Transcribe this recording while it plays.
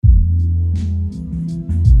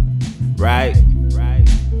right? Right?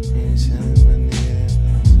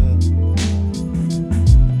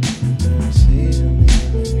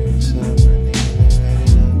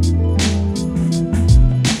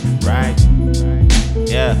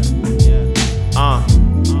 Yeah.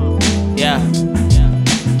 Yeah.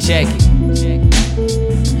 Check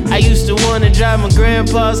it. I used to wanna drive my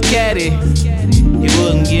grandpa's caddy. He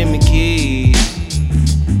wouldn't give me keys.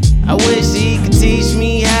 I wish he could teach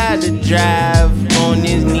me how to drive on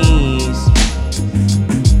his knees.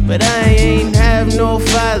 But I ain't have no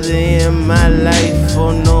father in my life,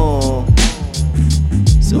 oh no.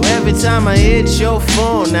 So every time I hit your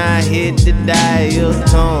phone, I hit the dial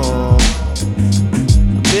tone.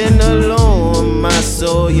 I've been alone with my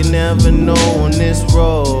soul, you never know on this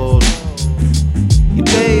road. You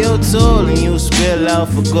pay your toll and you spill out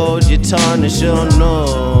for gold, you tarnish your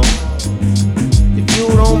nose. If you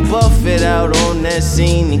don't buff it out on that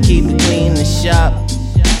scene and keep it clean and sharp,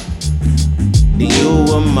 then you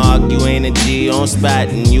a mark, you ain't a G on spot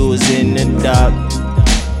and you was in the dark.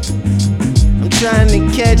 I'm trying to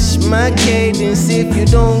catch my cadence if you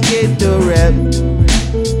don't get the rep.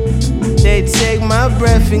 They take my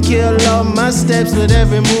breath and kill all my steps with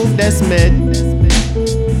every move that's met.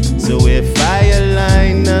 So if I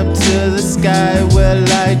align up to the sky, will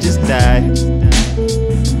I just die?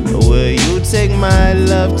 Or will you take my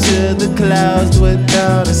love to the clouds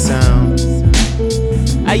without a sound?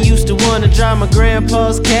 I used to wanna drive my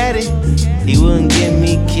grandpa's caddy. He wouldn't give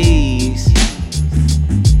me keys.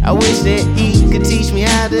 I wish that he could teach me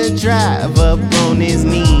how to drive up on his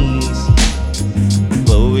knees.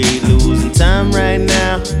 But we losing time right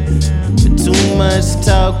now with too much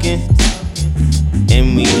talking.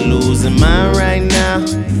 And we losing mine right now,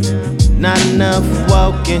 not enough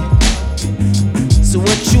walking. So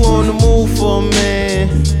what you on the move for, man?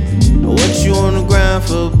 Or what you on the grind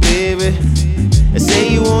for, baby? I say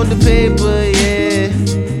you want the paper, yeah.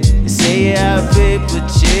 I say you out paper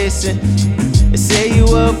chasing. I say you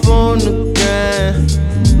up on the grind.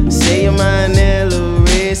 I say your mind hella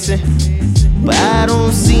racing. But I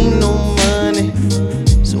don't see no money.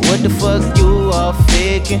 So what the fuck you all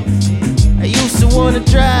faking? I used to wanna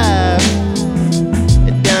drive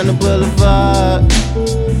down the boulevard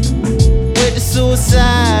with the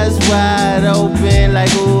suicides wide open like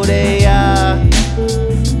who they are.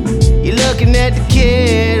 You're looking at the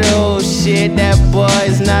kid, oh shit, that boy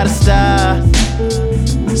is not a star.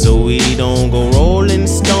 So we don't go rolling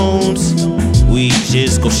stones, we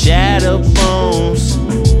just go shatter bones.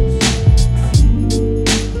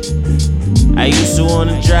 I used to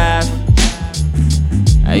wanna drive,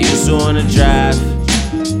 I used to wanna drive,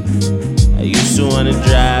 I used to wanna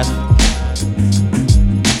drive.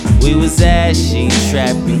 We was ashy,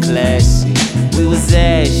 trapped and classy. We was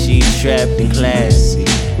ashy, trapped and classy.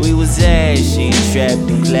 We was ashy, trapped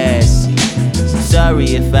and classy. So sorry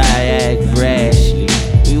if I act brashly.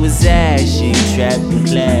 We was ashy, trapped and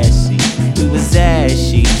classy. We was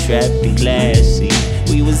ashy, trapped and classy.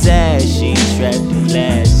 We was ashy, trapped and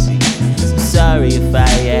classy. So sorry if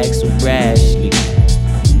I act so brashly.